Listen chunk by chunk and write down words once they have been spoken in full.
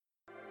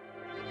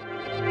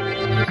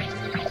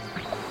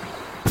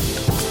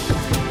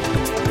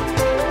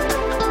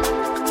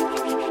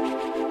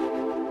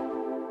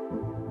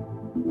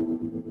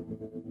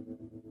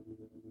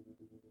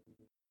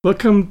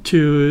Welcome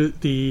to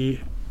the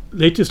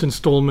latest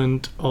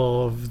installment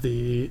of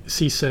the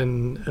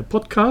CSEN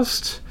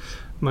podcast.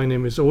 My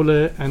name is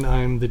Ole and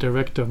I'm the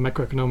Director of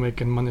Macroeconomic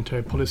and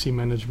Monetary Policy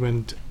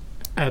Management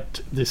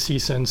at the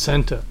CSEN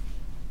Center.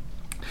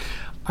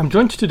 I'm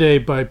joined today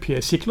by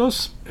Pierre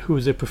Siklos, who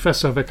is a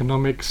Professor of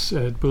Economics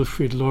at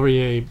Wilfrid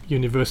Laurier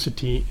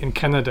University in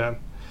Canada.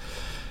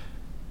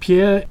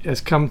 Pierre has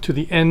come to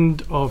the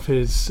end of a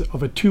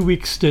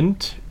 2-week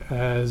stint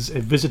as a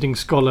visiting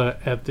scholar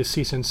at the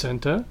CSEN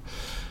Center.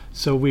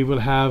 So we will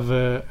have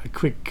a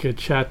quick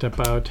chat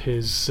about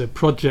his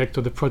project,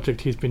 or the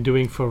project he's been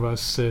doing for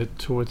us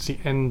towards the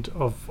end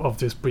of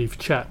this brief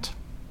chat.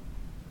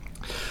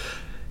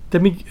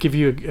 Let me give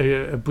you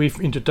a brief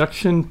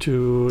introduction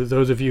to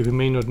those of you who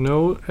may not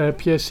know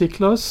Pierre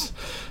Siklos.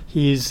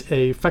 He's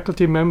a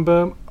faculty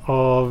member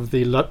of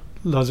the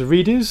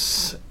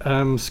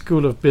Lazaridis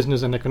School of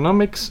Business and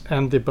Economics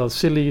and the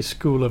Balsillie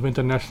School of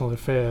International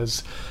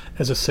Affairs,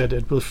 as I said,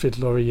 at Wilfrid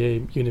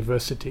Laurier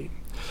University.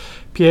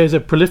 Pierre is a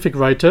prolific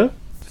writer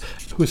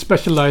who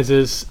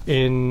specializes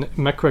in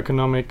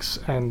macroeconomics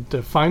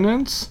and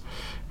finance,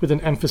 with an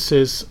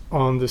emphasis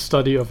on the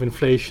study of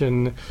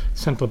inflation,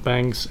 central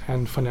banks,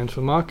 and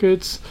financial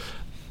markets.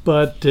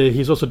 But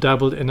he's also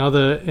dabbled in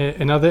other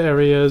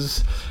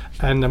areas,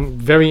 and I'm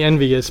very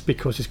envious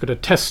because he's got a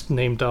test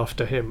named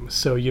after him.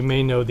 So you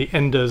may know the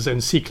Enders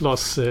and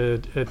Siklos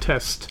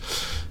test.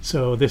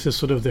 So this is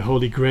sort of the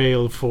holy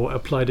grail for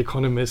applied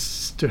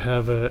economists, to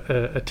have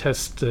a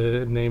test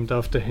named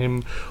after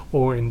him,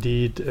 or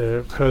indeed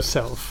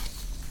herself.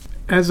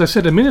 As I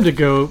said a minute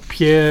ago,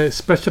 Pierre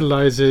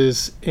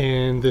specializes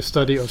in the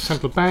study of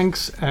central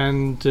banks,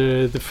 and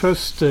the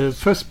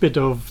first bit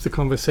of the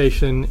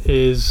conversation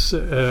is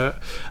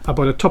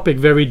about a topic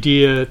very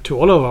dear to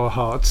all of our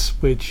hearts,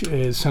 which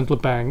is central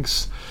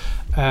banks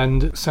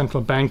and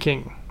central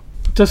banking.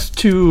 Just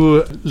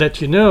to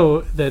let you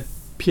know that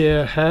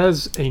Pierre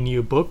has a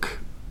new book,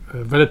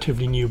 a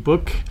relatively new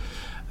book,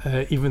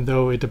 even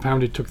though it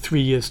apparently took 3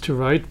 years to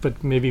write,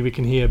 but maybe we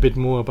can hear a bit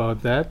more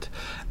about that.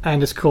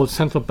 And it's called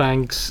Central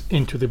Banks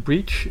Into the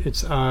Breach.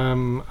 It's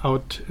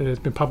it's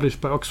been published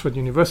by Oxford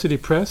University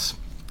Press.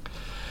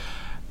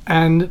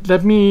 And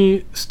let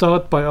me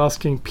start by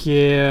asking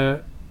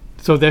Pierre,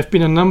 so there have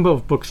been a number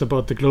of books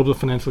about the global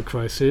financial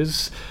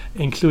crisis,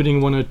 including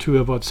one or two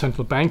about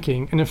central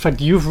banking. And in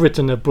fact, you've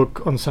written a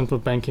book on central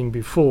banking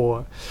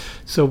before.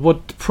 So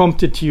what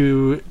prompted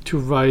you to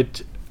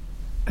write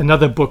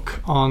another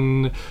book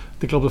on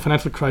the global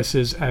financial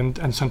crisis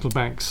and central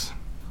banks?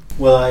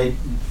 Well, I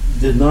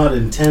did not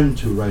intend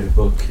to write a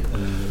book.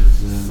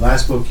 The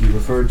last book you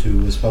referred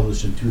to was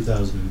published in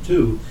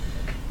 2002,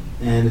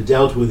 and it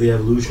dealt with the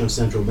evolution of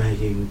central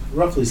banking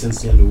roughly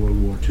since the end of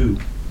World War II.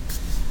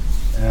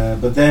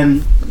 But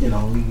then,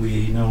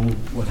 we know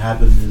what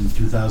happened in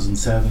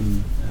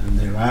 2007 and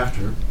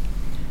thereafter,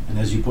 and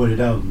as you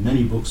pointed out,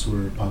 many books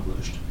were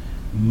published.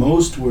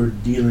 Most were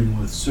dealing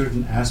with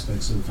certain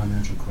aspects of the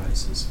financial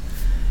crisis.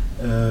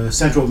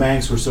 Central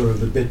banks were sort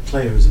of the bit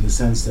players in the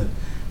sense that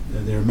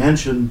they're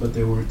mentioned, but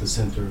they weren't the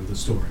center of the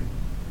story.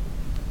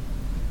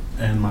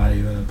 And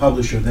my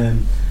publisher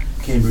then,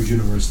 Cambridge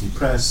University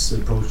Press,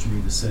 approached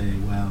me to say,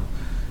 well,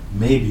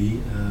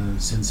 maybe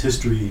since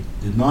history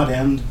did not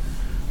end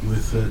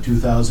with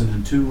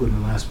 2002 when the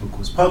last book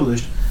was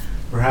published,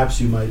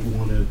 perhaps you might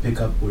want to pick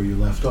up where you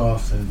left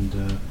off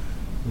and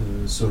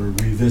sort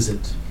of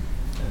revisit.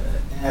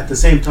 At the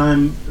same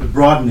time,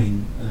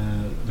 broadening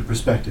the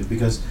perspective,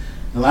 because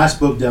the last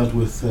book dealt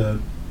with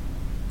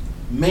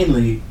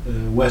mainly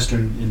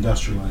Western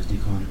industrialized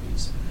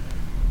economies.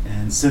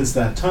 And since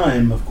that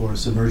time, of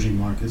course, emerging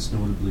markets,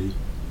 notably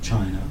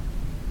China,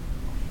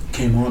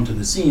 came onto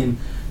the scene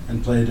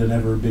and played an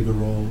ever bigger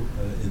role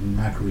in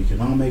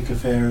macroeconomic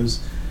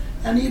affairs,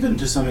 and even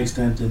to some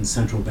extent in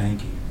central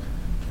banking.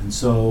 And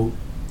so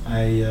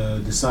I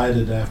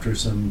decided, after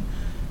some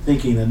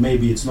thinking, that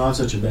maybe it's not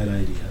such a bad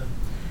idea.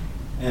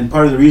 And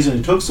part of the reason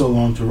it took so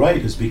long to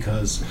write is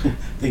because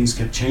things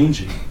kept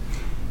changing.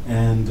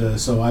 And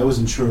so I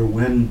wasn't sure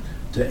when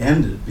to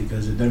end it,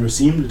 because it never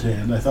seemed to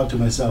end. I thought to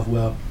myself,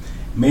 well,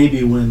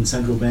 maybe when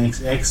central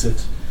banks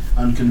exit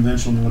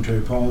unconventional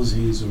monetary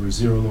policies or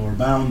zero lower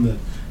bound,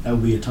 that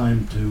would be a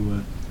time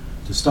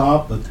to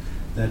stop, but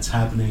that's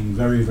happening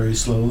very, very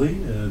slowly,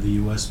 the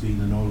US being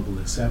the notable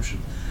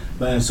exception.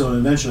 But so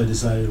eventually I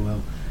decided,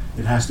 well,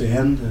 it has to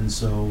end, and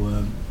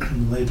so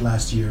late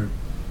last year,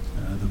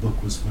 the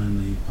book was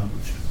finally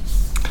published.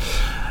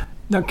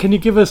 Now, can you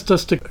give us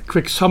just a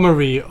quick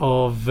summary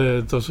of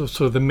those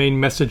sort of the main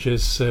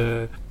messages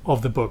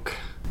of the book?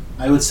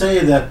 I would say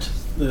that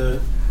the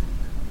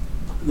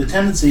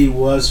tendency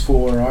was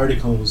for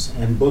articles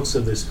and books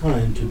of this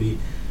kind to be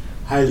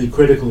highly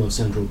critical of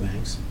central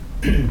banks.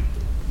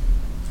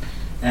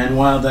 And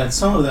while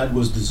some of that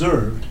was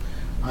deserved,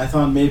 I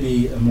thought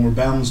maybe a more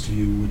balanced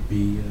view would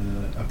be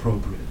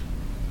appropriate.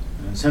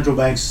 Central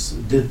banks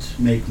did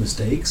make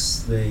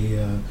mistakes. They,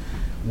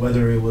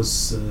 whether it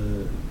was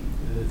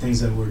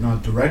things that were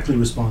not directly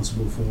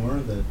responsible for,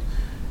 that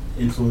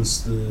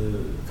influenced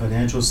the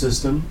financial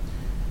system,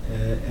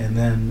 and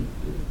then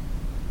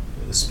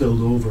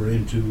spilled over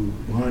into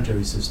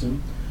monetary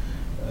system.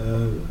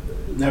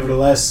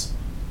 Nevertheless,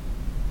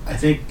 I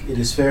think it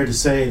is fair to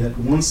say that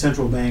once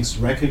central banks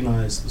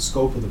recognized the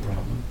scope of the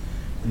problem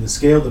and the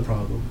scale of the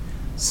problem,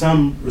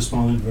 some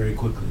responded very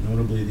quickly,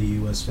 notably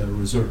the US Federal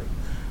Reserve.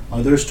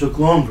 Others took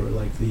longer,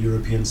 like the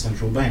European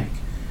Central Bank.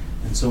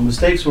 And so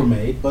mistakes were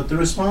made, but the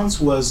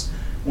response was,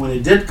 when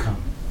it did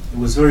come, it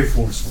was very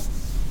forceful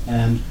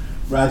and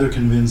rather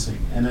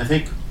convincing. And I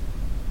think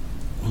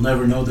we'll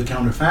never know the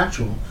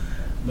counterfactual,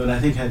 but I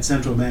think had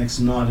central banks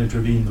not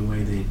intervened the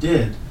way they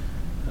did,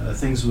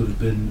 things would have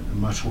been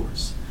much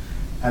worse.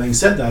 Having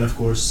said that, of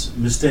course,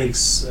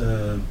 mistakes,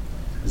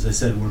 as I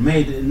said, were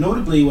made. And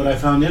notably, what I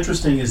found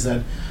interesting is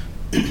that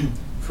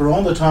for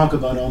all the talk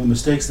about all the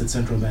mistakes that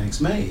central banks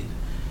made,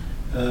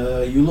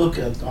 you look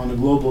at, on a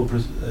global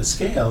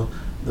scale,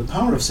 the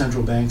power of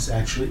central banks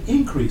actually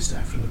increased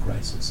after the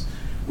crisis,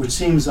 which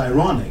seems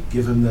ironic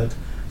given that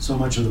so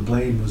much of the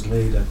blame was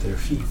laid at their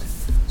feet.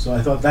 So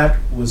I thought that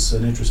was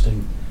an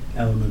interesting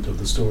element of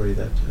the story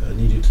that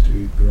needed to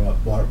be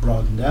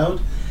broadened out,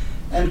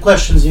 and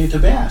questions need to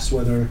be asked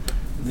whether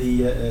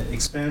the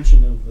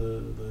expansion of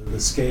the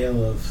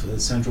scale of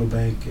central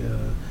bank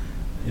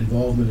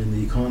involvement in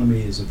the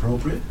economy is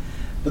appropriate.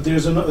 But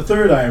there's a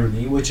third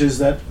irony, which is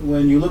that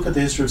when you look at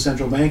the history of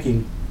central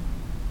banking,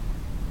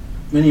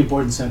 many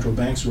important central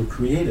banks were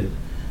created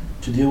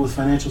to deal with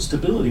financial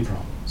stability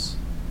problems.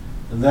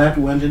 And that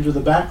went into the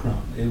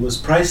background. It was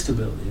price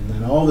stability, and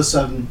then all of a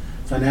sudden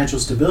financial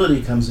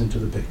stability comes into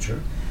the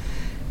picture.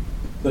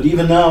 But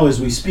even now,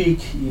 as we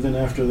speak, even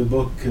after the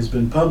book has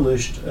been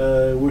published,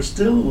 we're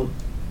still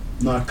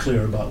not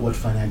clear about what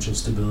financial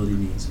stability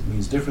means. It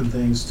means different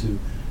things to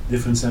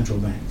different central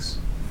banks.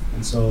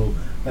 And so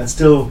that's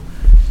still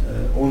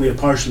only a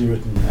partially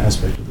written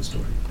aspect of the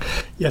story.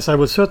 Yes, I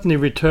will certainly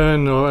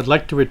return, or I'd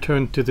like to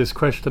return to this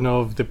question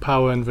of the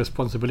power and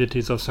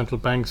responsibilities of central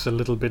banks a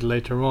little bit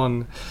later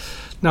on.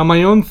 Now,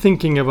 my own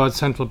thinking about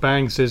central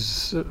banks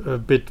is a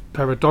bit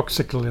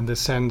paradoxical in the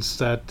sense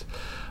that,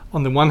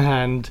 on the one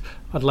hand,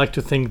 I'd like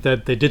to think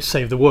that they did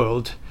save the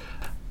world,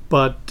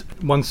 but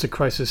once the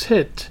crisis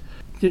hit,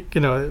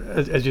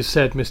 as you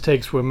said,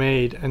 mistakes were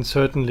made, and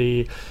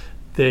certainly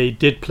they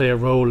did play a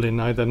role in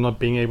either not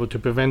being able to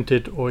prevent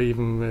it or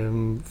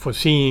even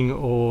foreseeing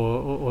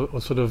or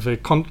sort of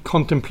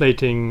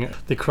contemplating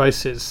the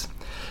crisis.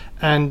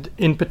 And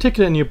in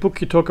particular, in your book,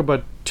 you talk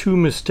about 2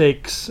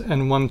 mistakes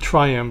and 1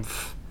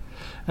 triumph.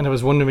 And I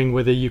was wondering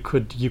whether you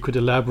could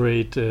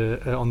elaborate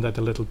on that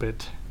a little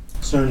bit.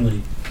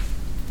 Certainly.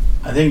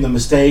 I think the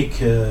mistake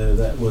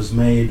that was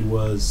made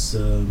was,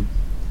 the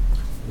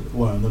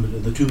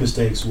 2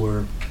 mistakes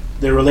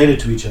they're related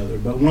to each other,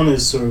 but one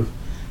is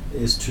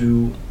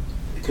to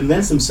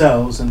convince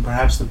themselves and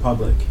perhaps the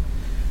public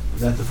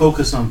that the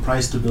focus on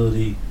price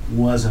stability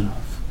was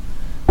enough,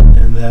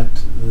 and that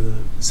the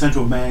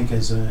central bank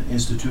as an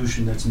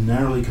institution that's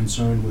narrowly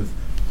concerned with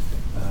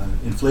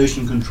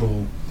inflation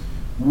control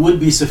would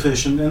be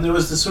sufficient. And there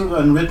was this sort of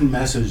unwritten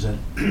message that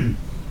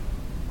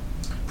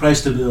price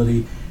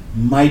stability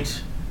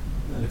might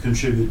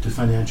contribute to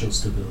financial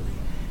stability.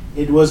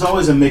 It was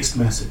always a mixed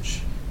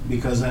message,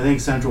 because I think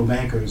central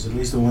bankers, at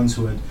least the ones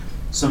who had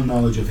some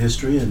knowledge of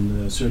history,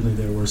 and certainly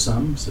there were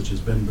some, such as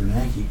Ben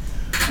Bernanke,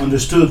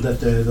 understood that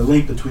the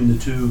link between the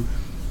two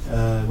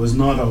was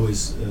not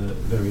always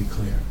very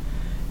clear.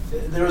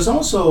 There was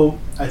also,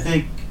 I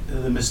think,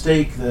 the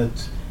mistake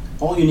that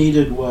all you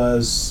needed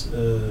was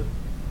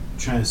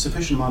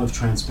sufficient amount of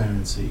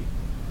transparency,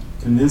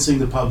 convincing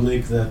the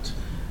public that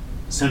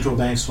central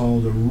banks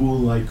followed a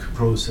rule-like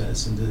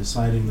process in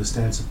deciding the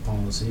stance of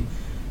policy,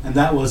 and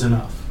that was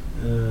enough.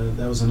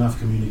 That was enough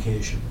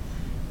communication.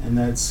 And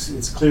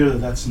it's clear that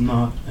that's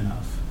not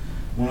enough.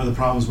 One of the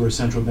problems where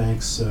central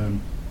banks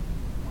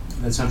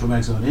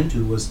got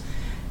into was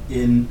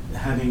in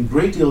having a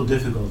great deal of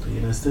difficulty,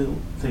 and I still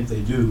think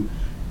they do,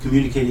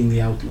 communicating the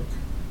outlook.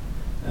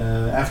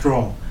 After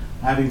all,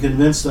 having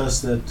convinced us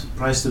that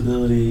price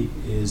stability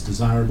is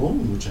desirable,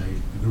 which I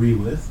agree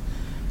with,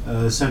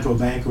 central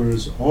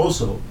bankers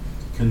also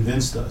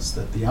convinced us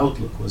that the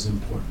outlook was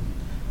important,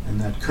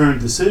 and that current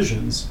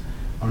decisions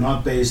are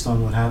not based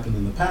on what happened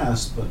in the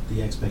past, but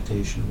the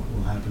expectation of what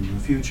will happen in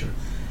the future.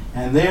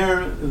 And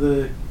there,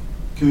 the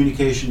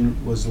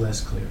communication was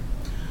less clear.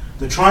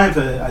 The triumph,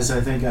 as I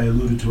think I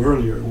alluded to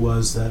earlier,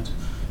 was that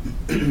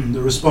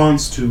the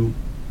response to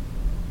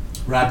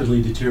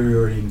rapidly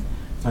deteriorating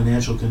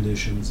financial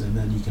conditions and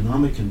then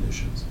economic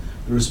conditions,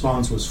 the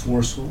response was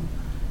forceful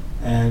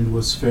and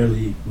was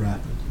fairly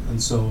rapid.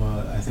 And so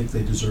I think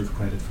they deserve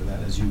credit for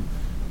that, as you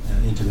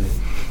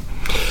intimated.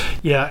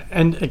 Yeah,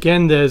 and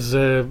again, there's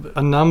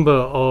a number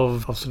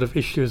of sort of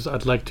issues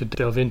I'd like to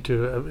delve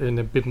into in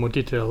a bit more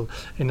detail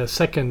in a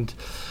second.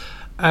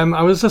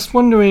 I was just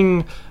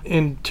wondering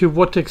to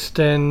what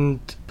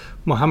extent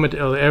Mohamed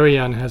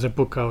El-Erian has a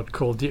book out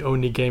called The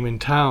Only Game in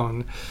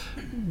Town,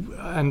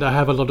 and I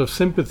have a lot of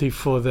sympathy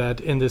for that,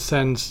 in the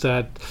sense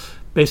that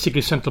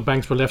basically central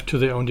banks were left to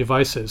their own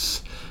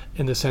devices,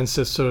 in the sense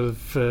that sort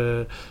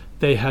of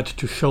they had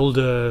to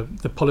shoulder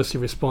the policy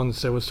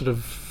response. There was sort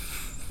of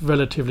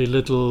relatively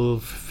little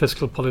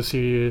fiscal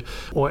policy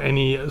or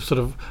any sort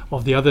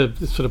of the other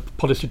sort of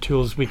policy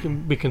tools we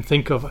can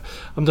think of.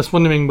 I'm just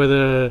wondering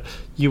whether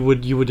you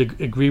would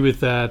agree with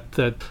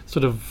that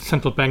sort of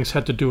central banks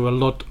had to do a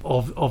lot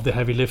of the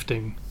heavy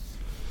lifting.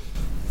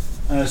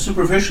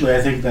 Superficially,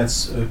 I think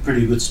that's a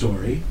pretty good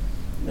story.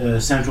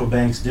 Central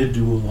banks did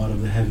do a lot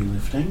of the heavy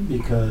lifting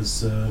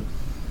because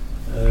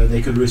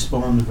they could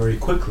respond very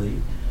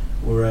quickly,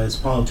 whereas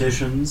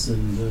politicians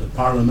and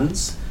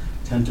parliaments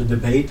tend to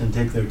debate and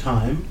take their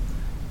time.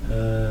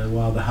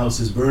 While the house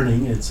is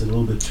burning, it's a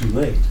little bit too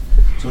late.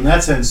 So in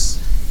that sense,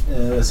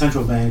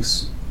 central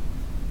banks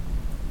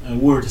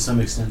were to some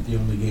extent the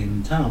only game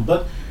in town.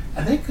 But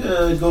I think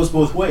it goes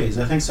both ways.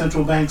 I think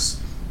central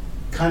banks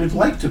kind of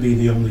like to be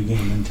the only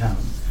game in town.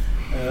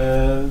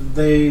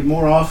 They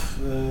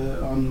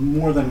on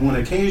more than one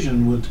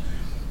occasion would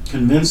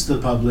convince the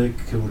public,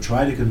 or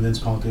try to convince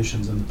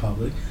politicians and the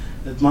public,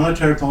 that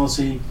monetary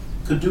policy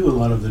could do a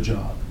lot of the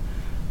job.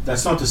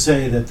 That's not to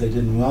say that they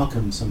didn't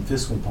welcome some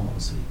fiscal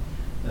policy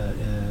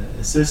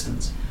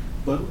assistance.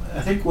 But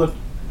I think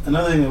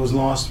another thing that was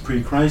lost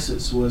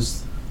pre-crisis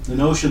was the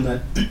notion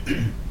that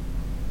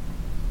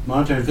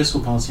monetary and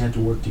fiscal policy had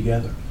to work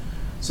together.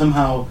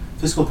 Somehow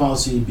fiscal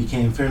policy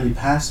became fairly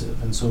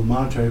passive, and so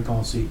monetary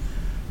policy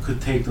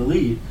could take the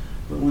lead.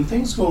 But when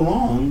things go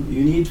wrong,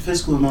 you need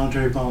fiscal and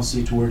monetary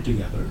policy to work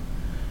together.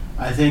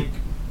 I think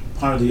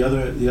the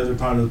other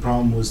part of the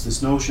problem was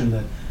this notion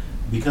that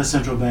because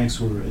central banks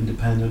were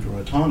independent or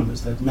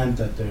autonomous, that meant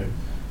that there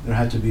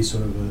had to be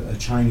sort of a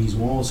Chinese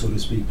wall, so to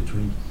speak,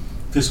 between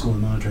fiscal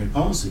and monetary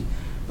policy.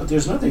 But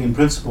there's nothing in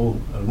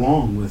principle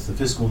wrong with the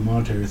fiscal and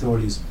monetary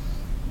authorities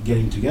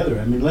getting together.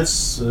 I mean,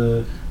 let's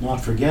not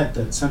forget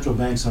that central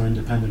banks are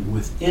independent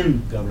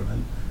within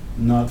government,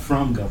 not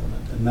from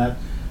government, and that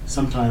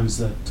sometimes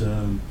that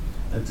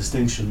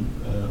distinction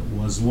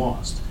was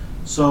lost.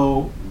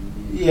 So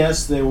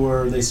yes,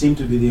 they seem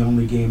to be the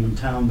only game in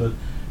town, but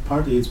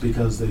partly it's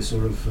because they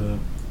sort of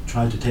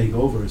tried to take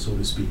over, so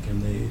to speak,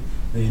 and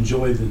they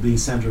enjoyed being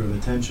center of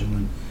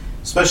attention,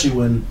 especially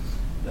when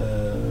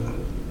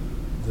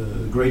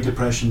the Great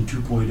Depression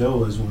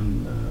 2.0, as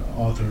one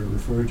author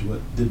referred to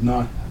it, did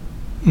not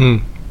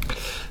happen.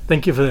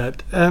 Thank you for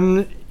that.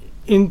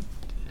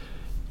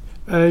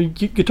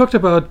 You talked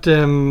about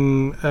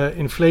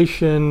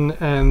inflation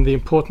and the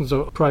importance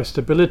of price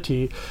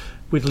stability,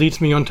 which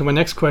leads me on to my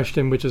next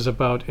question, which is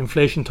about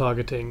inflation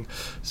targeting.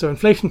 So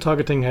inflation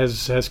targeting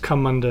has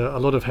come under a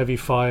lot of heavy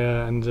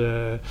fire, and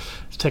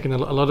it's taken a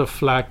lot of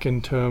flack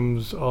in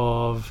terms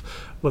of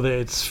whether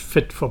it's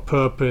fit for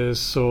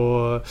purpose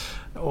or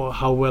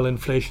how well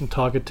inflation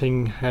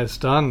targeting has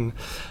done.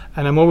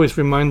 And I'm always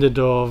reminded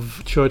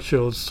of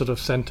Churchill's sort of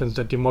sentence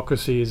that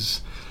democracy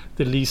is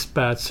the least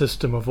bad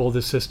system of all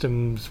the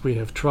systems we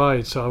have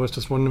tried. So I was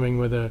just wondering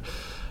whether,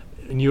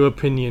 in your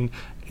opinion,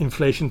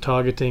 inflation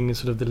targeting is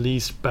sort of the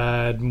least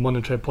bad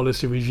monetary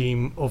policy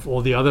regime of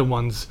all the other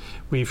ones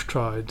we've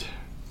tried.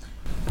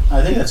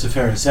 I think that's a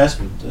fair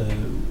assessment.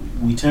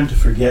 We tend to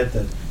forget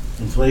that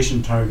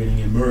inflation targeting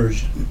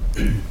emerged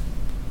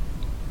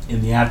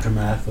in the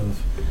aftermath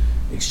of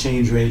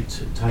exchange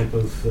rate type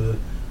of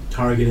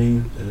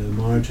targeting,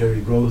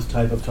 monetary growth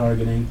type of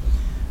targeting.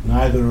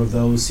 Neither of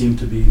those seem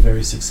to be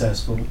very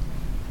successful.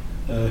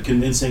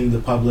 Convincing the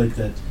public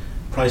that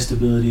price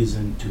stability is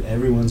to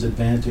everyone's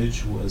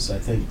advantage was, I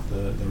think,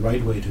 the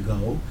right way to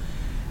go.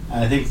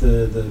 I think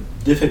the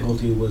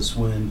difficulty was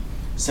when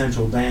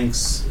central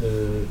banks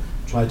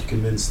tried to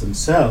convince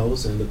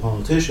themselves and the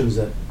politicians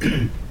that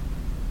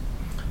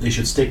they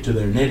should stick to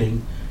their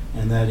knitting,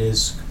 and that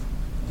is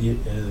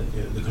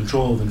the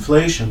control of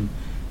inflation,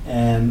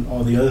 and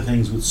all the other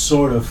things would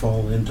sort of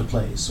fall into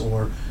place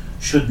or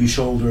should be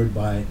shouldered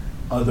by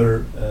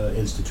other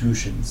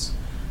institutions.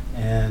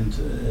 And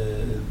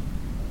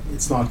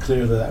it's not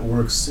clear that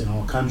works in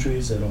all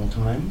countries at all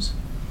times.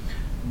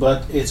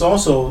 But it's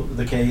also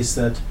the case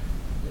that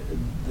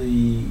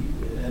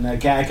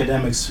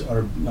academics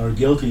are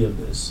guilty of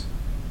this,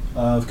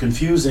 of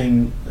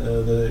confusing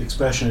the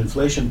expression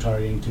inflation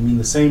targeting to mean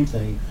the same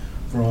thing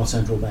for all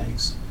central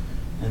banks.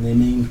 And they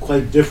mean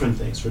quite different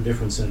things for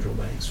different central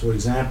banks. For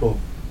example,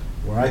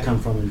 where I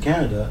come from in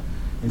Canada,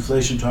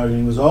 inflation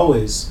targeting was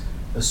always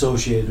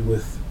associated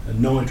with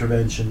no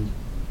intervention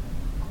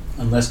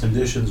unless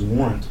conditions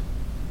warrant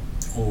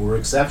or were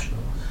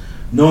exceptional.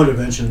 No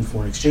intervention in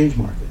foreign exchange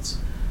markets.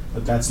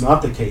 But that's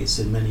not the case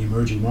in many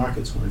emerging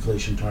markets where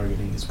inflation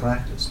targeting is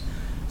practiced.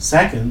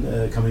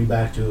 Second, coming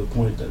back to a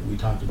point that we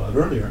talked about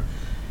earlier,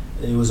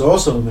 it was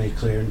also made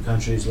clear in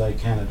countries like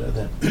Canada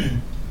that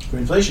for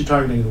inflation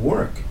targeting to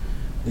work,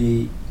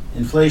 the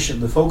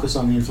focus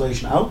on the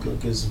inflation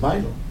outlook is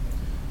vital.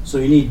 So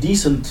you need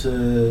decent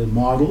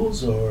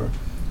models or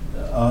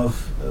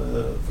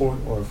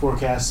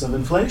forecasts of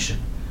inflation,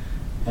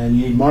 and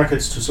you need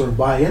markets to sort of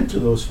buy into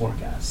those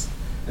forecasts.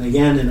 And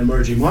again, in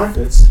emerging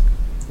markets,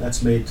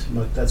 that's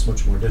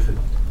much more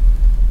difficult.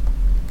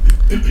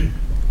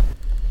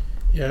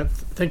 Yeah,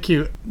 thank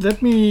you.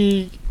 Let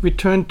me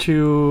return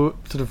to,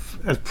 sort of,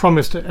 as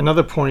promised,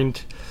 another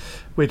point,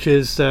 which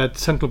is that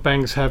central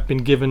banks have been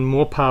given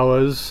more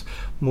powers,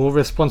 more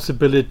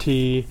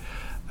responsibility,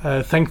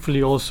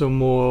 thankfully also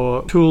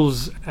more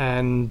tools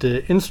and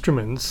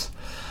instruments.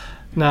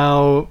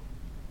 Now,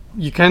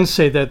 you can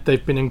say that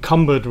they've been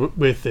encumbered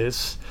with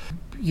this.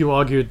 You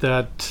argued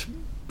that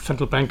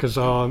central bankers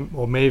are,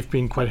 or may have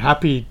been, quite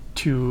happy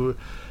to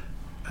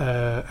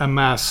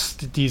amass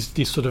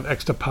these sort of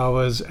extra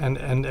powers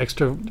and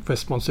extra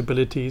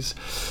responsibilities.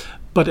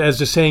 But as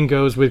the saying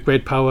goes, with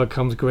great power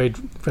comes great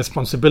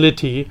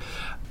responsibility.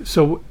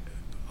 So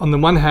on the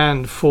one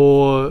hand,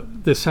 for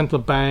the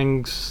central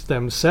banks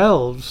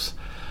themselves,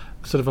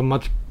 sort of a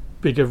much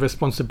bigger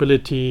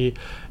responsibility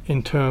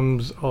in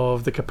terms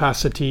of the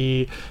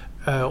capacity,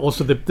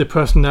 also the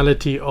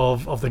personality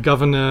of the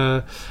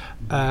governor.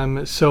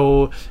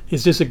 So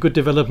is this a good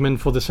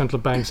development for the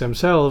central banks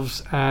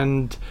themselves?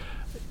 And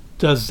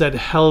does that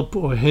help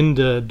or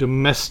hinder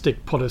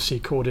domestic policy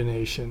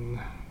coordination?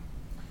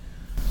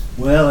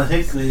 Well, I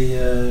think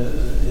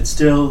it's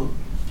still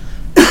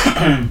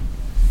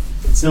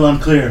it's still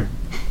unclear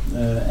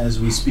as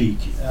we speak.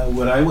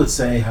 What I would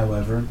say,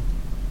 however,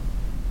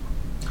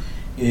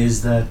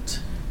 is that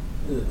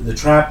the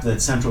trap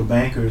that central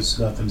bankers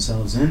got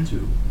themselves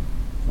into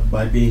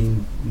by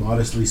being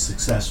modestly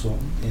successful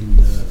in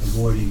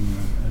avoiding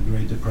a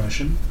Great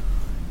Depression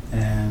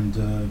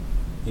and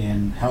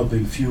in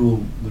helping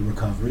fuel the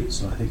recovery,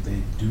 so I think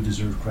they do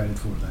deserve credit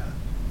for that,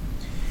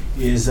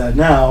 is that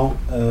now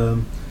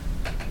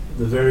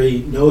the very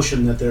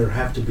notion that there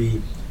have to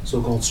be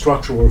so-called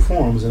structural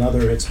reforms,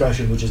 another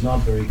expression which is not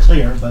very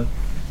clear, but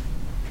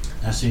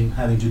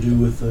having to do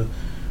with the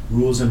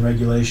rules and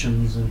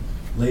regulations and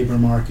labor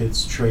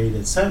markets, trade,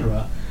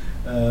 etc.,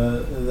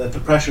 that the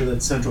pressure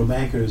that central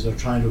bankers are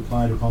trying to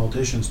apply to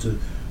politicians to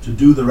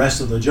do the rest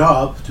of the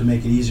job, to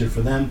make it easier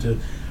for them to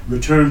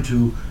return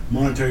to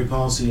monetary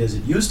policy as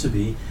it used to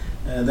be,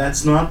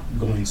 that's not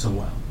going so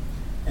well.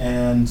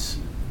 And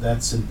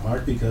that's in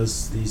part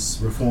because these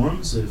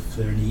reforms, if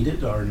they're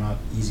needed, are not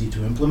easy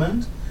to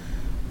implement.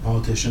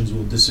 Politicians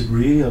will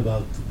disagree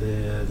about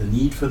the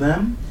need for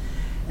them.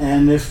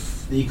 And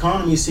if the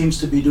economy seems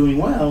to be doing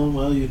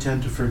well, you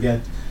tend to forget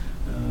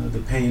the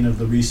pain of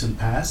the recent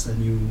past,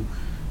 and you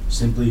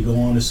simply go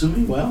on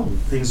assuming, well,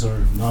 things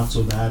are not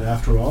so bad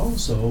after all,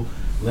 so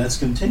let's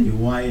continue.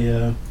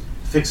 Why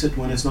fix it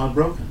when it's not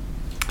broken?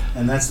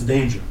 And that's the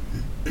danger.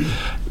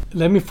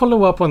 Let me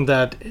follow up on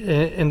that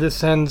in the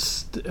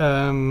sense,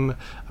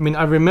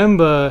 I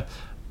remember,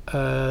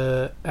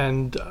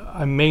 and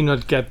I may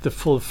not get the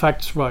full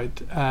facts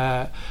right,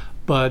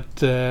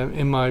 but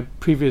in my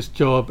previous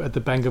job at the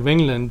Bank of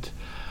England,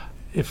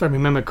 if I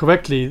remember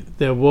correctly,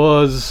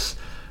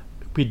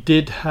 we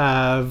did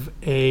have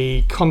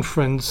a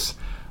conference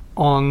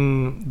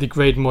on the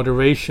Great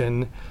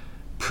Moderation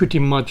pretty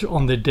much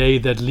on the day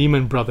that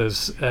Lehman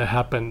Brothers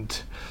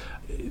happened.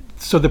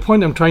 So the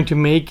point I'm trying to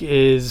make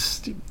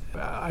is,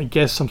 I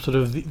guess, some sort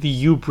of the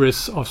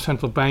hubris of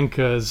central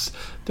bankers.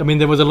 I mean,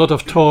 there was a lot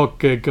of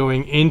talk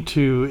going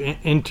into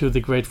the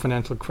great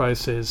financial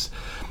crisis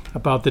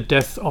about the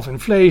death of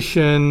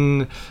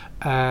inflation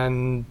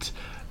and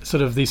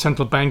sort of the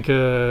central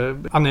banker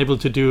unable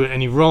to do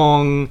any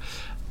wrong.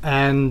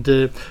 And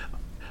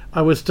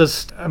I was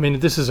just,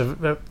 this is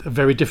a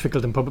very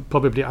difficult and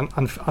probably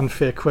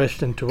unfair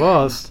question to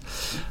ask,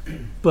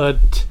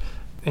 but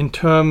in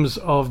terms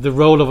of the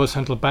role of a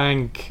central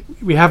bank,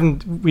 we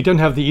don't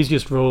have the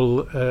easiest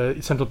role.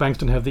 Central banks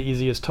don't have the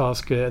easiest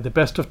task at the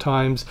best of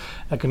times.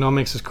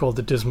 Economics is called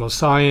the dismal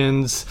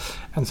science,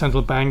 and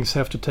central banks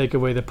have to take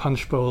away the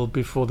punch bowl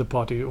before the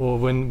party, or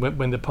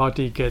when the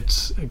party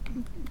gets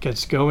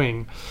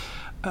going.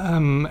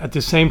 At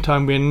the same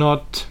time, we're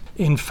not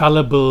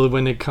infallible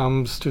when it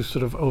comes to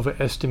sort of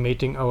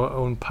overestimating our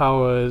own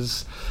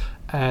powers.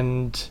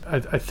 And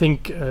I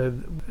think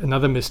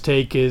another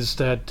mistake is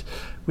that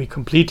we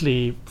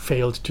completely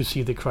failed to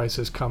see the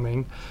crisis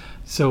coming.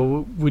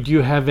 So would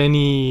you have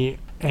any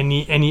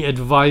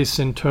advice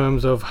in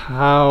terms of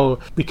how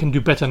we can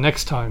do better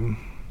next time?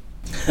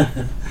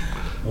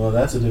 Well,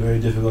 that's a very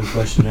difficult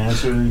question to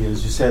answer.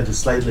 As you said, it's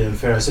slightly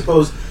unfair. I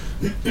suppose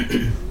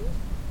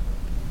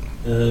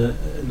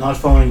not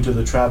falling into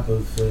the trap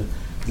of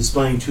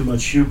displaying too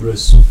much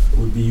hubris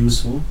would be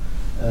useful.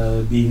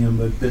 Being a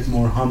bit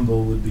more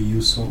humble would be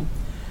useful.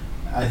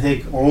 I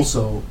think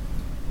also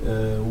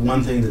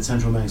one thing that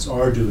central banks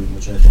are doing,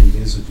 which I think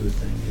is a good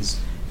thing, is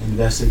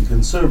investing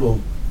considerable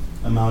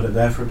amount of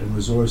effort and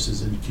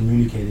resources in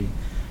communicating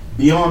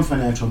beyond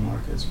financial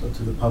markets, but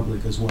to the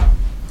public as well.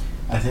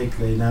 I think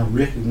they now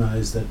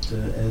recognize that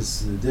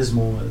as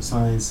dismal a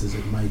science as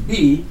it might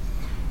be,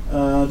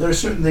 there are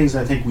certain things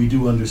I think we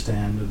do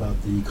understand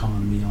about the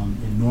economy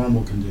in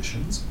normal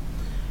conditions,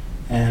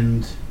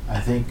 and I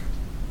think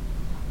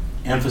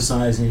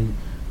emphasizing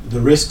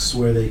the risks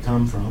where they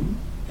come from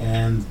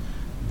and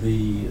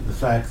the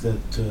fact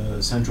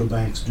that central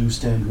banks do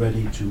stand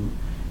ready to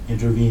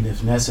intervene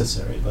if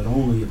necessary, but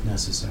only if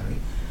necessary,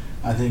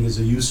 I think is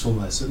a useful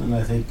lesson, and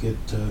I think it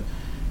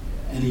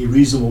any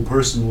reasonable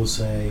person will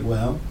say,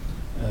 well,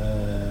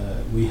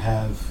 we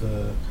have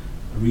a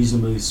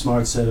reasonably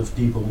smart set of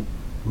people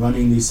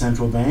running these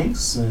central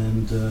banks,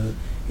 and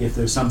if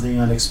there's something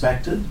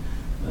unexpected,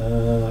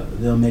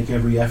 they'll make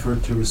every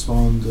effort to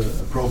respond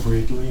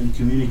appropriately and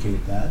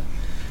communicate that.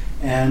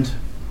 And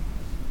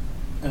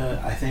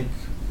I think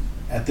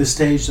at this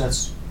stage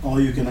that's all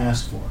you can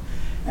ask for.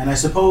 And I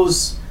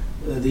suppose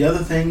the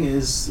other thing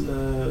is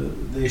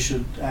they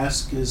should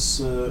ask is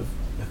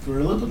for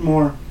a little bit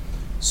more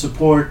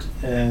support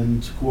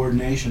and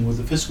coordination with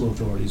the fiscal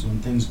authorities when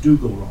things do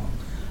go wrong.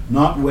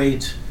 Not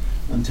wait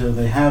until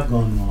they have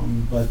gone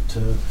wrong, but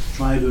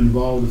try to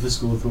involve the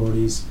fiscal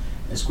authorities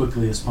as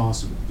quickly as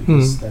possible,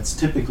 because that's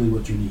typically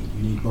what you need.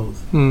 You need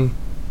both.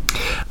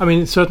 I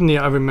mean, certainly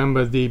I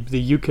remember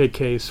the UK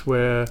case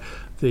where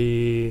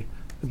the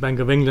Bank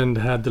of England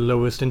had the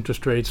lowest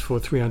interest rates for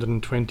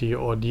 320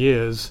 odd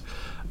years,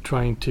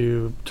 trying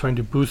to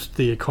boost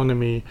the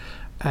economy,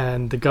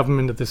 and the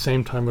government at the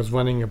same time was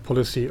running a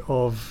policy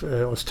of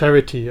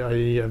austerity,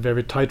 i.e. a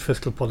very tight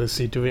fiscal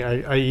policy,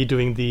 i.e.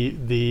 doing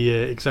the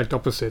exact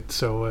opposite.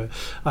 So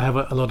I have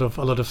a lot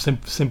of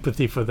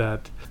sympathy for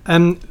that.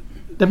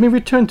 Let me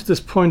return to this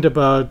point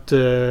about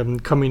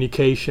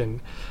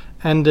communication.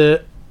 And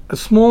a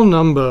small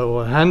number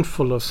or a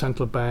handful of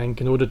central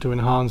bank, in order to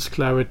enhance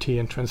clarity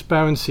and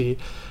transparency,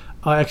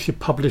 are actually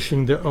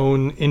publishing their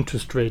own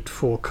interest rate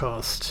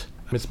forecast.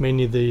 It's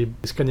mainly the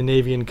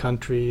Scandinavian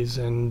countries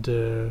and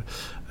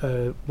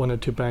one or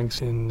two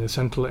banks in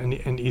Central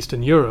and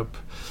Eastern Europe.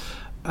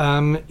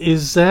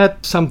 Is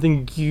that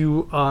something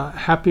you are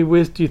happy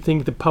with? Do you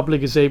think the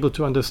public is able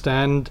to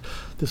understand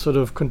the sort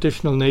of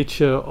conditional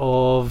nature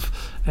of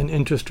an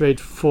interest rate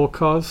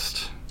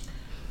forecast?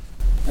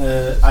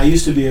 I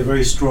used to be a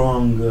very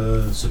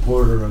strong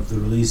supporter of the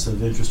release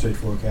of interest rate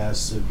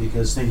forecasts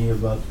because thinking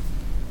about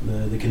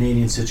the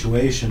Canadian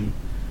situation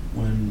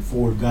when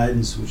forward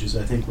guidance, which is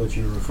I think what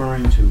you're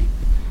referring to,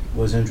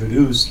 was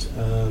introduced,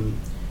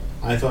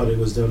 I thought it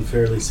was done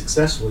fairly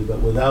successfully, but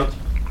without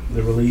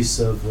the release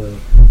of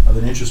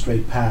an interest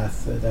rate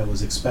path that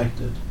was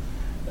expected,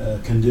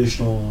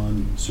 conditional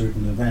on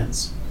certain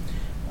events.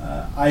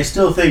 I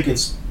still think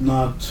it's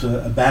not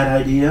a bad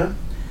idea,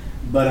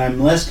 but I'm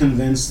less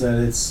convinced that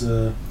it's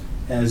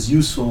as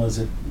useful as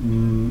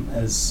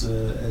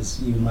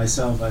even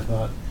myself I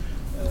thought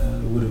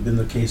would have been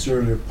the case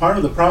earlier. Part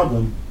of the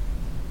problem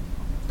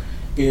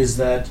is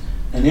that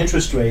an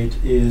interest rate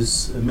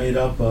is made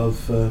up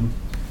of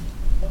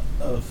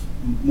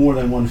more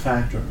than one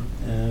factor.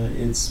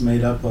 It's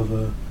made up of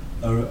a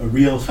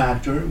real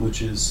factor,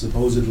 which is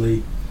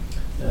supposedly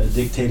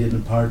dictated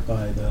in part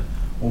by the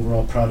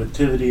overall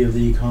productivity of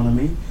the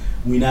economy.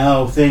 We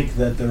now think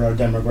that there are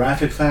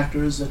demographic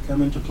factors that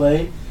come into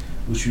play,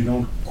 which we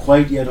don't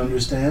quite yet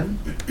understand.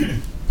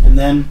 And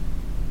then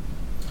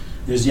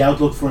there's the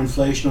outlook for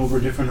inflation over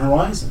different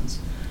horizons.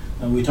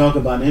 And we talk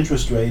about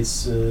interest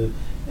rates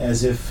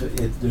as if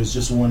there's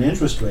just one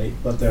interest rate,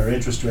 but there are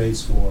interest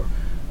rates for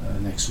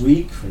next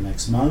week, for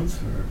next month,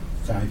 for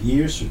 5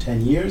 years, for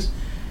 10 years.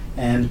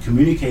 And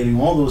communicating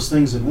all those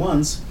things at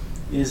once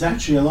is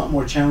actually a lot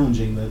more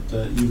challenging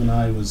than even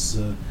I was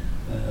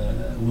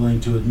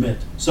willing to admit.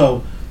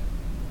 So,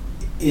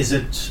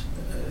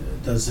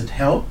 does it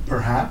help?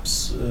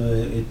 Perhaps.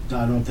 I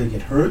don't think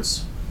it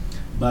hurts,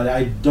 but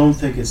I don't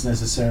think it's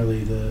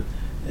necessarily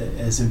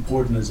as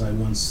important as I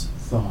once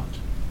thought.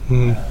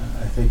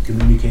 I think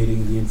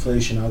communicating the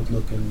inflation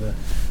outlook and the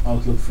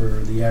outlook for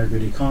the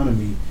aggregate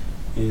economy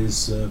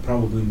is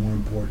probably more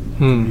important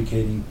than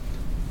communicating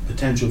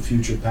potential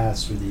future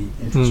paths for the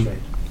interest rate.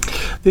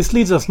 This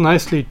leads us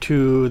nicely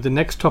to the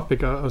next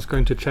topic I was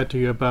going to chat to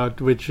you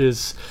about, which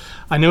is,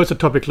 I know it's a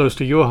topic close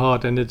to your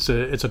heart, and it's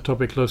a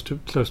topic close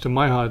to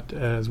my heart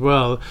as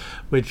well,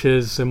 which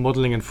is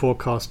modeling and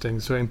forecasting.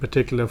 So in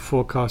particular,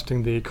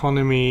 forecasting the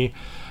economy.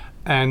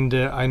 And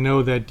I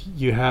know that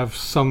you have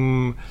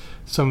some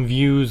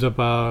views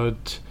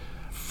about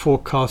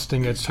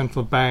forecasting at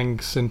central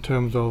banks in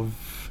terms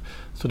of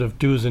sort of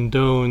do's and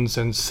don'ts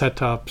and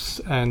setups,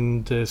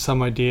 and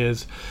some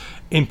ideas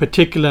in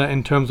particular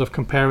in terms of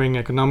comparing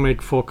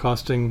economic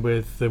forecasting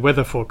with the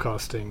weather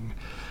forecasting.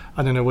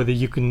 I don't know whether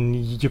you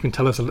can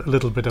tell us a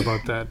little bit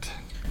about that.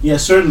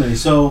 Yes, certainly.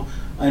 So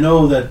I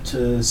know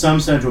that some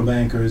central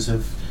bankers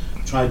have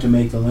tried to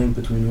make the link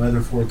between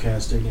weather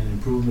forecasting and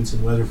improvements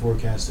in weather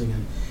forecasting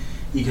and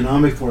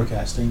economic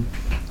forecasting,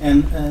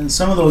 and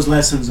some of those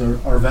lessons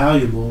are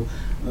valuable,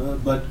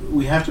 but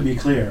we have to be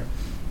clear.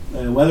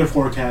 Weather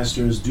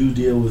forecasters do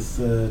deal with,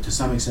 to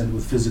some extent,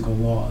 with physical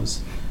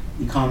laws.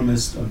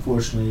 Economists,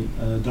 unfortunately,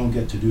 don't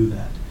get to do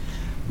that.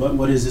 But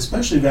what is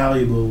especially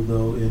valuable,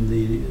 though, in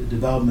the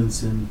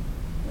developments in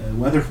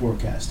weather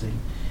forecasting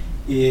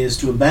is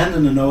to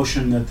abandon the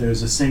notion that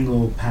there's a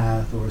single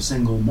path or a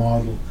single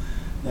model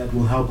that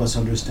will help us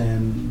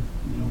understand,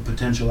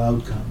 potential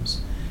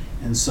outcomes.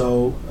 And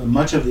so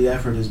much of the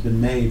effort has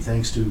been made,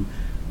 thanks to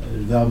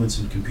developments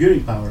in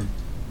computing power,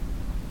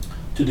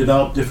 to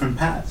develop different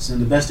paths.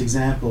 And the best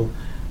example,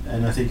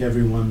 and I think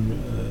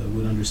everyone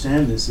would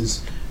understand this,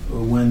 is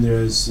when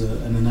there's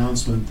an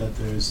announcement that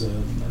there's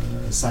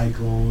a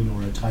cyclone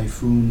or a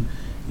typhoon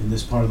in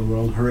this part of the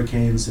world,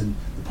 hurricanes in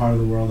the part of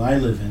the world I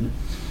live in.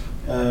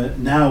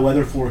 Now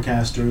weather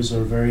forecasters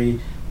are very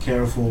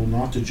careful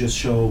not to just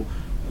show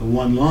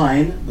one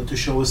line, but to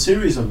show a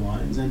series of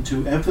lines and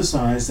to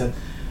emphasize that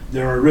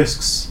there are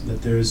risks,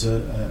 that there's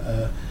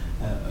a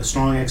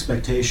strong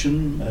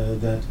expectation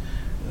that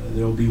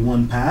there will be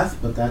one path,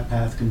 but that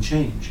path can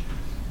change.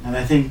 And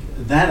I think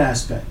that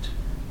aspect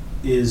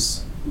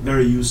is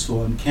very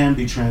useful and can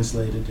be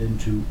translated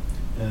into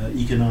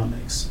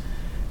economics.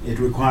 It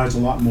requires a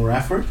lot more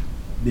effort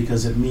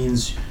because it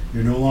means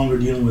you're no longer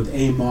dealing with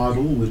a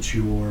model which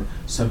you're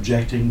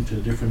subjecting to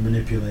different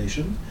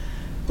manipulation,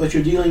 but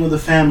you're dealing with a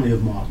family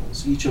of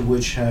models, each of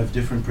which have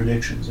different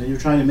predictions, and you're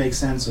trying to make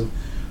sense of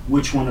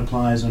which one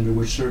applies under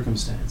which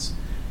circumstance.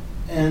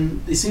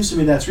 And it seems to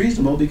me that's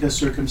reasonable because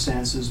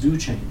circumstances do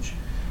change.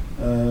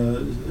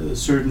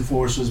 Certain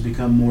forces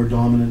become more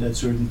dominant at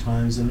certain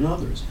times than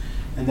others,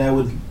 and that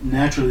would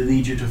naturally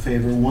lead you to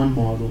favor one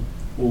model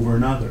over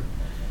another.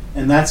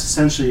 And that's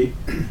essentially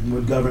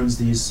what governs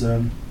these,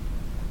 or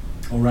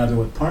rather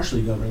what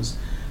partially governs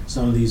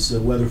some of these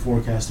weather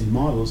forecasting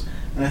models.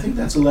 And I think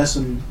that's a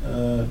lesson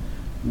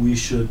we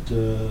should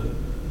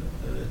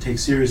take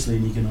seriously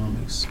in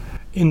economics.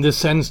 In the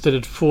sense that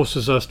it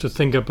forces us to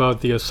think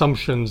about the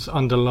assumptions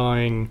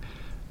underlying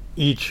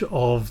each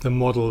of the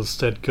models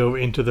that go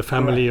into the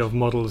family Correct. of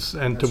models,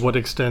 and That's to what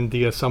extent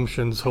the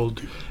assumptions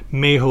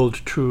may hold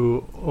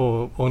true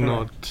or Correct.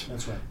 not.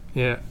 That's right.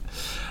 Yeah.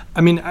 I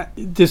mean,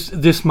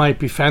 this might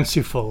be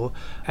fanciful,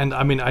 and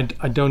I mean, I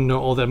don't know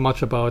all that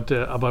much about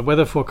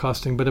weather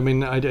forecasting, but I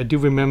mean, I do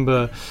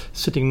remember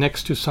sitting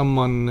next to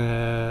someone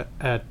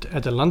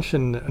at a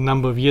luncheon a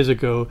number of years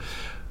ago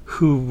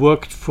who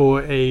worked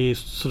for a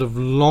sort of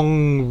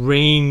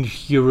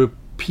long-range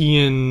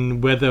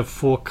European weather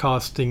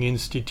forecasting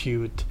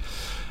institute,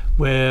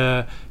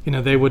 where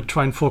they would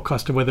try and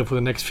forecast the weather for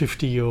the next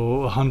 50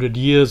 or 100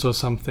 years or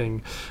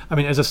something. I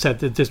mean, as I said,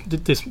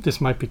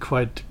 this might be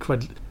quite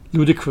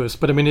ludicrous,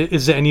 but I mean,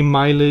 is there any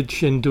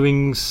mileage in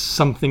doing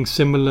something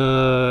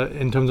similar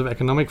in terms of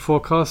economic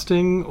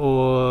forecasting,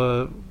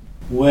 or?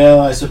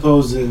 Well, I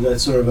suppose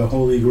that's sort of a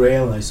holy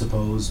grail, I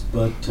suppose,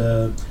 but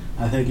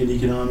I think in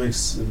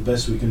economics, the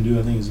best we can do,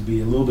 I think, is to be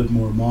a little bit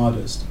more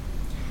modest.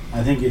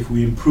 I think if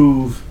we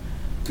improve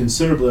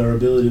considerably our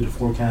ability to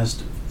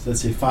forecast, let's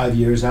say 5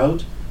 years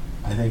out,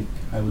 I think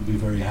I would be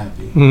very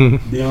happy.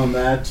 Mm-hmm. Beyond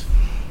that,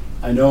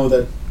 I know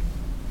that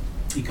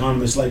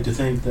economists like to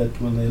think that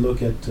when they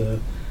look at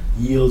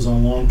yields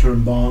on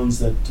long-term bonds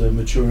that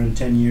mature in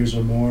 10 years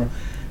or more,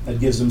 that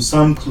gives them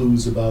some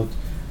clues about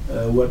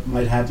what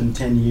might happen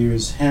 10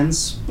 years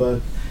hence, but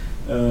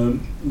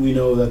we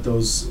know that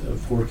those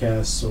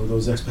forecasts or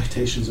those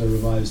expectations are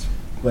revised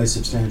quite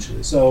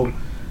substantially. So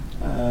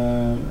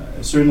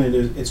certainly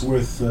it's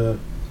worth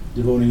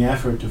devoting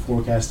effort to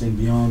forecasting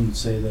beyond,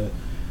 say, the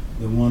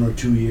 1 or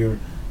 2 year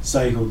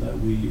cycle that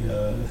we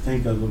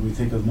think of when we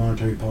think of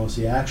monetary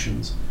policy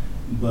actions.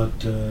 But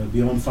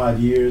beyond 5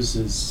 years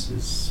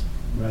is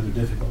rather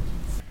difficult.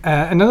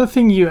 Another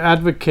thing you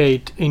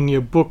advocate in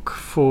your book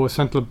for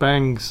central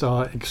banks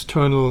are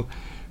external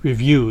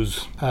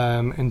reviews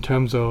in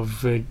terms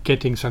of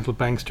getting central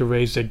banks to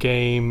raise their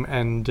game,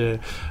 and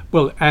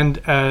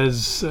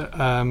as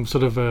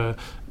sort of a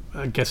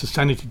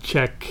sanity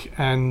check,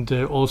 and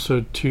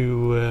also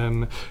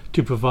to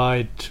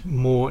provide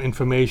more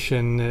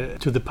information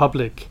to the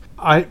public.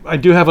 I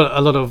do have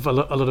a lot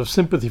of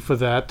sympathy for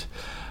that.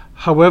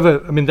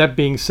 However, I mean, that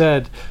being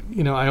said,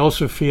 I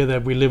also fear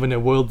that we live in a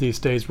world these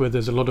days where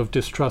there's a lot of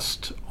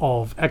distrust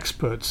of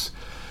experts.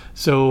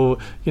 So,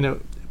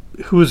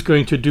 who's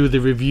going to do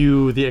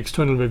the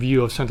external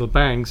review of central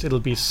banks? It'll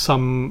be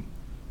some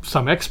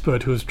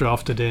expert who's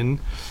drafted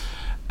in.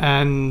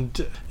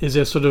 And is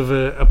there sort of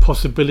a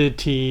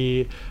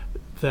possibility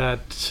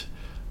that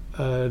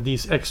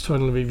these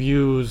external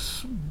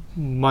reviews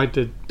might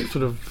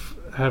sort of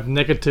have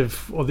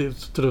negative, or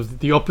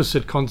the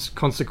opposite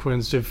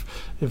consequence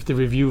if the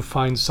review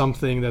finds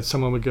something that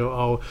someone would go,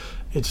 oh,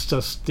 it's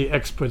just the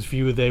expert's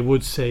view, they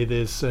would say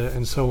this,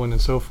 and so on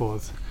and so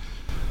forth?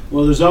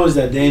 Well, there's always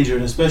that danger,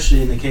 and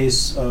especially in the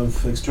case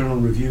of external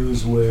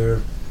reviews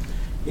where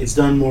it's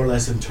done more or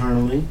less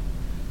internally.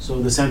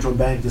 So the central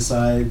bank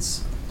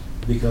decides,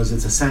 because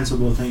it's a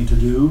sensible thing to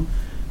do,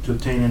 to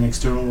obtain an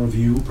external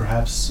review,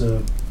 perhaps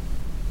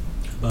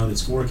about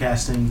its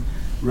forecasting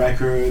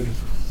record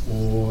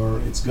or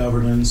its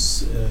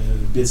governance,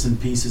 bits and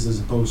pieces as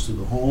opposed to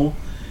the whole.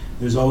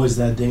 There's always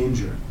that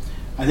danger.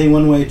 I think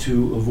one way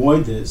to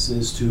avoid this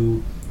is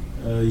to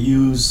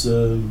use,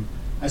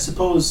 I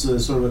suppose,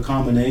 sort of a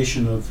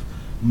combination of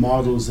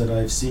models that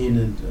I've seen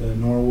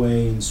in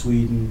Norway, in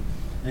Sweden,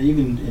 and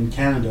even in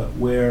Canada,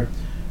 where,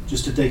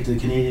 just to take the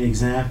Canadian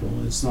example,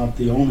 it's not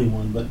the only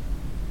one, but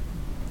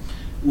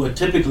what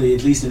typically,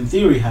 at least in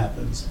theory,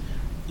 happens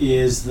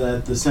is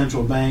that the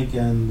central bank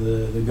and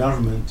the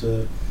government,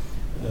 or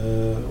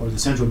the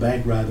central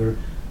bank rather,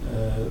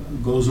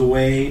 goes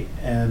away,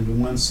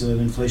 and once an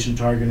inflation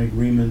target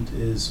agreement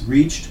is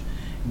reached,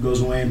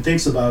 goes away and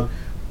thinks about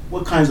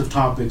what kinds of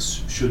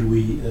topics should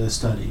we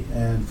study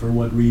and for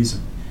what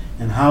reason,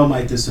 and how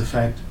might this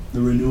affect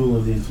the renewal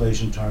of the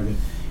inflation target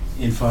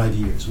in 5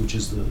 years, which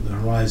is the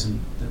horizon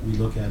that we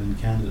look at in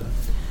Canada.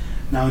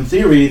 Now, in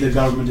theory, the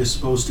government is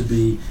supposed to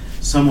be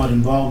somewhat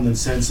involved in the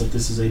sense that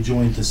this is a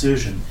joint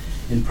decision.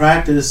 In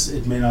practice,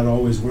 it may not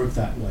always work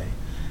that way.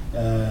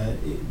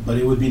 But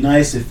it would be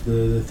nice if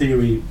the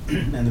theory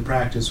and the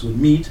practice would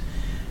meet,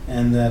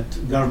 and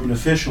that government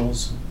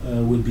officials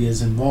would be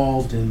as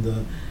involved in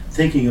the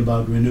thinking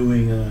about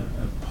renewing a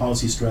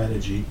policy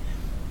strategy.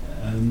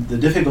 The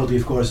difficulty,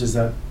 of course, is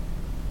that,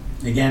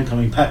 again,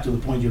 coming back to the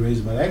point you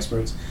raised about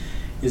experts,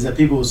 is that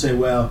people will say,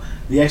 well,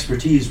 the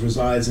expertise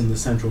resides in the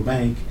central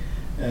bank,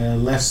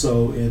 less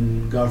so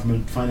in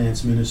government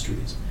finance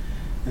ministries.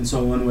 And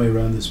so one way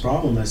around this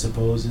problem, I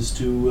suppose, is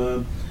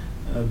to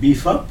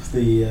beef up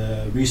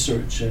the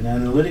research and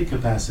analytic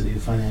capacity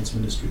of finance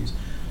ministries,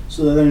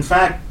 so that in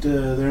fact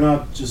they're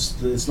not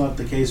just, it's not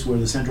the case where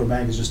the central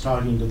bank is just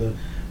talking to the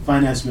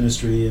finance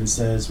ministry and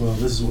says, well,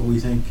 this is what we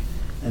think,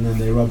 and then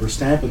they rubber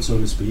stamp it, so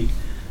to speak,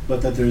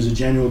 but that there's a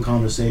genuine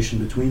conversation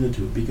between the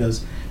two,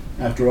 because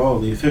after all,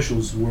 the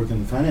officials who work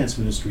in the finance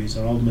ministries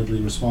are ultimately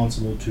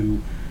responsible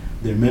to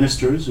their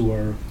ministers, who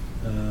are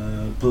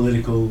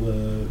political,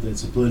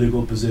 that's a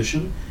political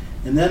position,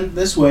 and then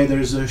this way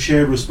there's a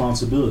shared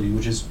responsibility,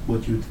 which is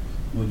what you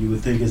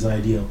would think is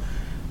ideal.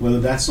 Whether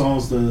that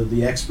solves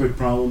the expert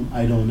problem,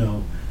 I don't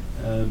know,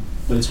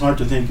 but it's hard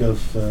to think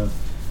of a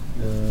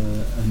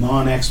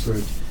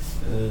non-expert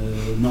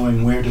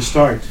knowing where to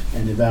start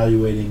and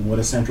evaluating what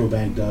a central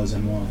bank does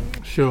and why.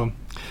 Sure.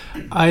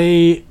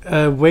 I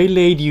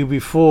waylaid you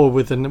before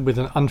with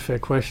an unfair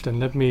question.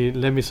 Let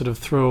me sort of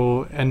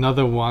throw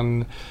another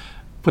one,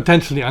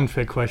 potentially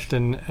unfair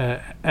question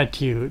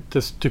at you,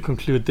 just to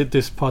conclude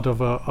this part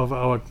of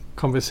our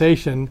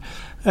conversation,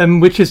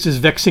 which is this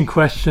vexing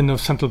question of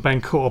central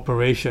bank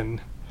cooperation.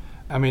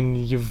 I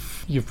mean,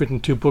 you've written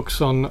 2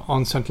 books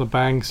on central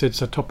banks. It's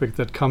a topic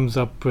that comes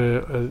up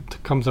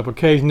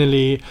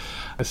occasionally,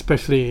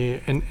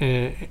 especially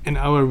in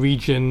our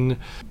region.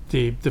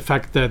 The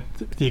fact that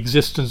the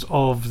existence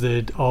of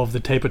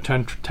the taper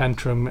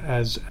tantrum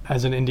as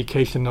an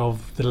indication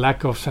of the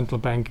lack of central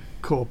bank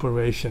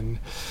cooperation.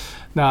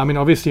 Now, I mean,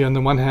 obviously, on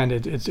the one hand,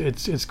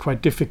 it's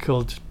quite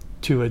difficult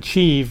to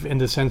achieve, in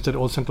the sense that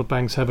all central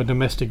banks have a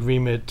domestic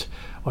remit,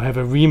 or have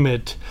a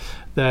remit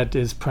that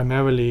is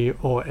primarily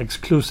or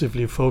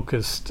exclusively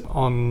focused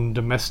on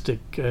domestic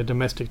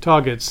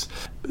targets.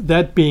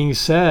 That being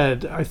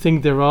said, I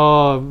think there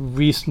are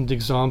recent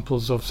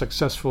examples of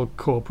successful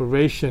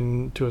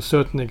cooperation to a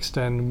certain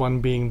extent,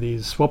 one being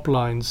the swap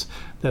lines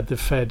that the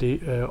Fed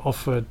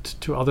offered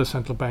to other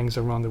central banks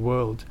around the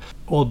world,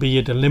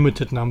 albeit a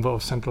limited number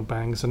of central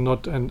banks, and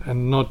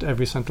not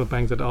every central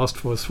bank that asked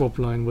for a swap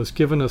line was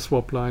given a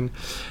swap line.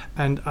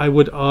 And I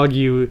would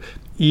argue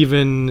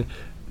even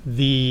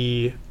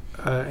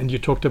and you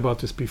talked about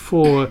this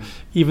before,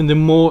 even the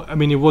more, I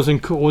mean, it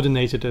wasn't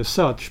coordinated as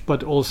such,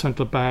 but all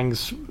central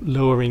banks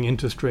lowering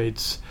interest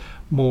rates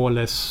more or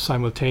less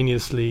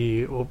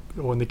simultaneously, or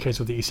in the case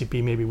of the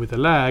ECB, maybe with a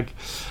lag.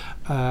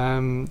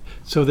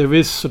 So there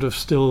is sort of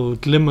still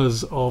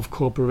glimmers of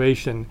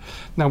cooperation.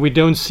 Now, we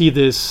don't see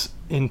this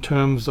in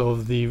terms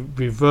of the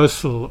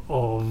reversal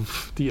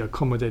of the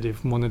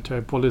accommodative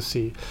monetary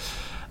policy.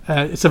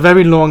 It's a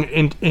very long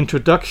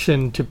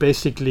introduction to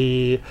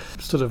basically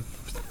sort of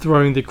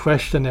throwing the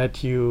question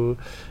at you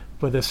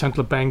whether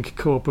central bank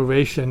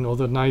cooperation,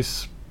 although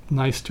nice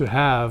to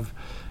have,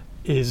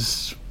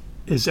 is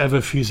ever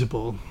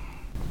feasible.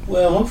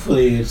 Well,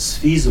 hopefully it's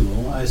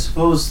feasible. I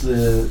suppose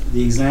the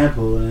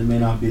example, and it may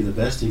not be the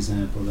best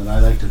example that I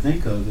like to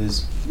think of,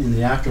 is in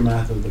the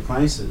aftermath of the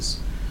crisis,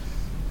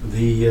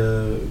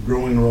 the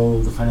growing role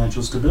of the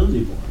Financial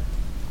Stability Board.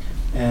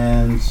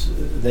 And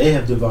they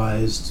have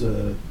devised,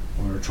 or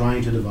are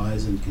trying to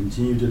devise and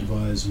continue to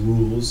devise,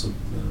 rules of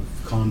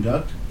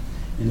conduct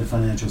in the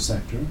financial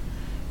sector.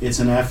 It's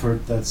an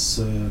effort that's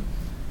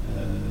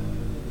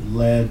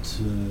led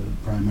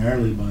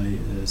primarily by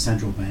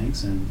central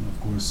banks and,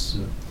 of course,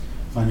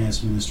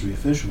 finance ministry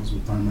officials,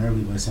 but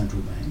primarily by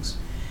central banks.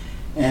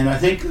 And I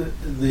think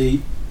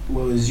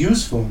what is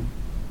useful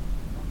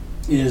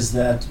is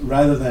that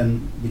rather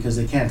than, because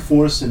they can't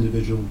force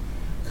individual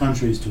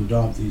countries to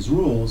adopt these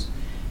rules,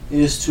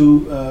 is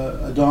to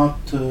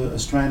adopt a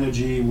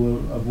strategy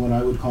of what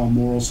I would call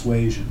moral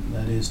suasion.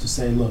 That is to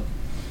say, look,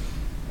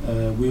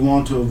 we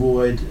want to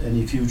avoid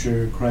any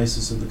future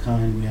crisis of the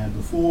kind we had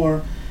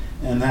before,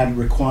 and that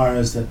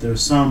requires that there are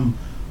some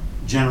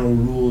general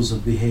rules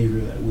of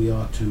behavior that we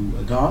ought to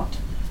adopt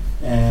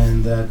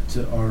and that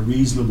are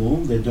reasonable.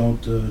 They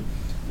don't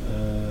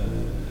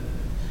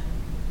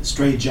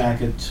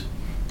straitjacket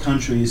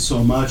countries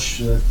so much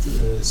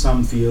that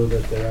some feel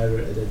that they're either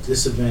at a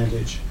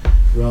disadvantage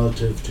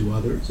relative to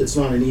others. It's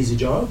not an easy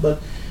job,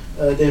 but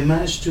they've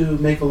managed to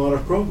make a lot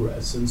of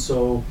progress. And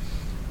so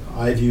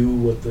I view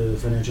what the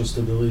Financial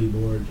Stability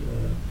Board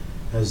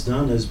has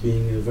done as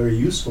being a very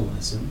useful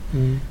lesson.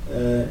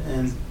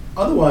 And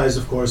otherwise,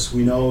 of course,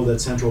 we know that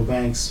central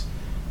banks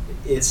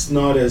it's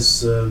not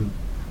as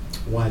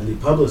widely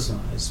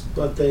publicized,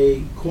 but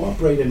they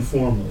cooperate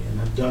informally and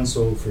have done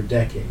so for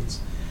decades.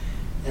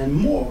 And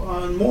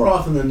more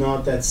often than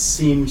not, that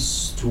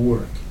seems to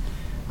work.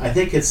 I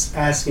think it's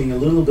asking a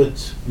little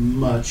bit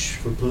much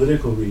for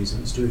political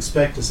reasons to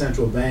expect a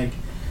central bank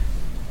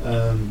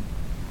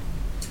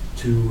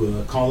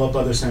to call up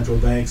other central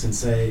banks and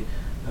say,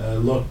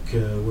 look,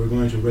 we're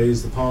going to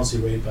raise the policy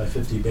rate by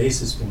 50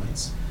 basis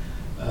points.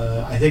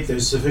 I think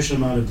there's sufficient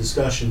amount of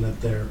discussion that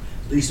they're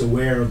at least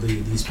aware of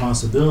these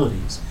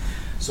possibilities.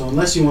 So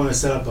unless you want to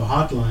set up a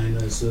hotline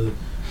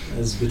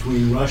as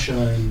between Russia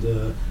and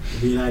the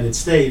United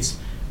States,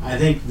 I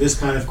think this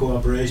kind of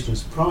cooperation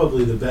is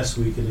probably the best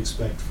we can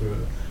expect for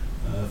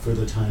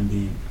the time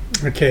being.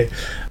 Okay,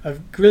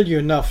 I've grilled you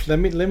enough. Let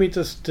me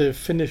just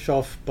finish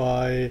off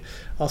by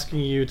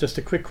asking you just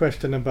a quick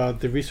question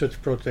about the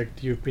research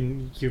project you've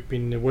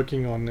been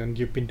working on and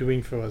you've been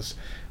doing for us.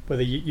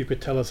 Whether you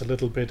could tell us a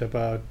little bit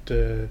about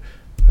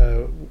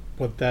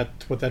what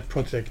that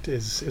project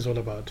is all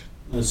about.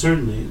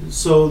 Certainly.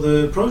 So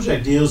the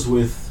project deals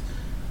with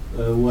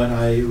what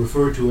I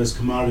refer to as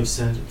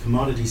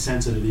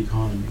commodity-sensitive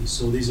economies.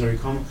 So these are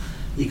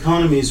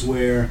economies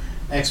where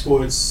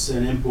exports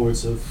and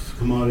imports of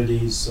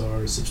commodities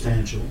are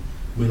substantial.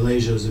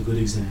 Malaysia is a good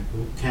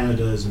example.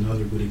 Canada is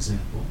another good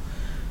example.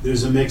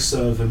 There's a mix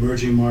of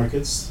emerging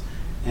markets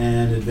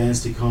and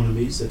advanced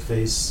economies that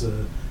face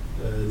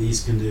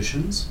these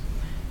conditions.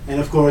 And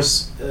of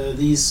course,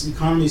 these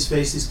economies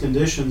face these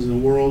conditions in a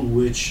world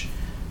which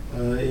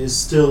is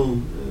still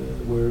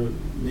where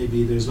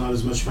maybe there's not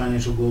as much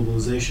financial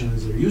globalization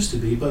as there used to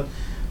be, but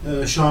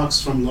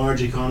shocks from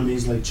large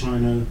economies like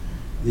China,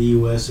 the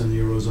US, and the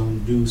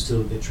Eurozone do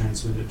still get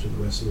transmitted to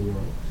the rest of the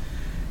world.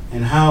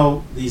 And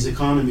how these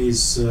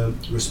economies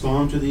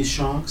respond to these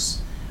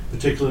shocks,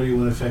 particularly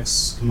when it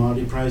affects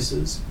commodity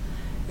prices,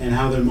 and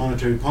how their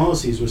monetary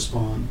policies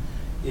respond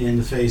in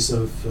the face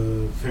of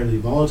fairly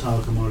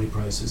volatile commodity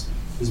prices,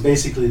 is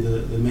basically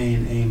the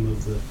main aim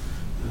of the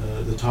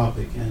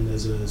topic. And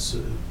as an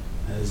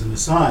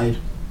aside,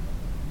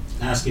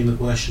 asking the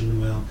question,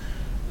 well,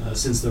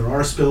 since there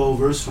are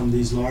spillovers from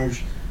these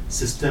large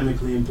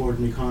systemically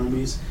important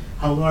economies,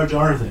 how large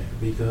are they?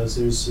 Because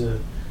there's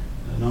an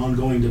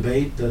ongoing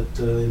debate that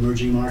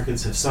emerging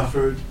markets have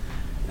suffered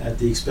at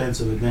the expense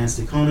of advanced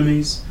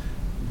economies,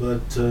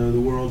 but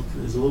the world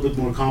is a little bit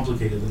more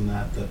complicated than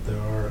that, that there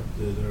are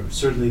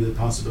certainly the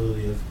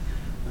possibility of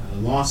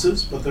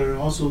losses, but there are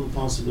also the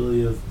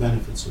possibility of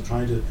benefits. So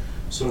trying to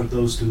sort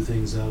those two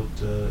things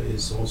out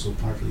is also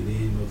partly the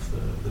aim of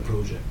the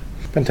project.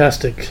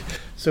 Fantastic.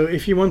 So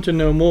if you want to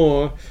know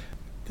more,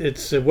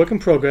 it's a work in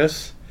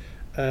progress.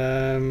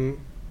 I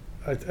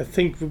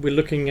think we're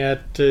looking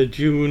at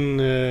June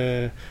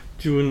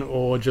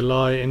or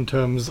July in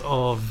terms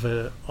of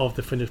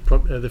the finished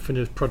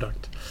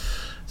product.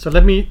 So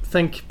let me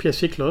thank Pierre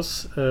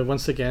Siklos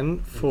once again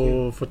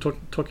for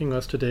talking to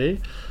us today.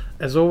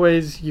 As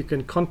always, you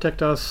can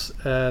contact us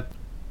at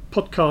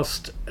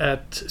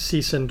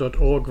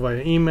podcast@csen.org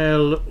via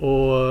email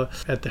or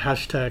at the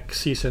hashtag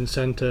CSEN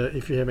Center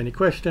if you have any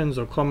questions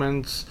or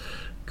comments,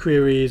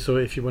 queries,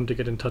 or if you want to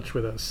get in touch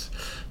with us.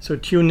 So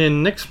tune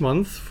in next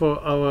month for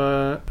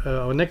our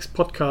next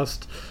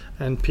podcast.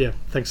 And Pierre,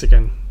 thanks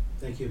again.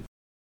 Thank you.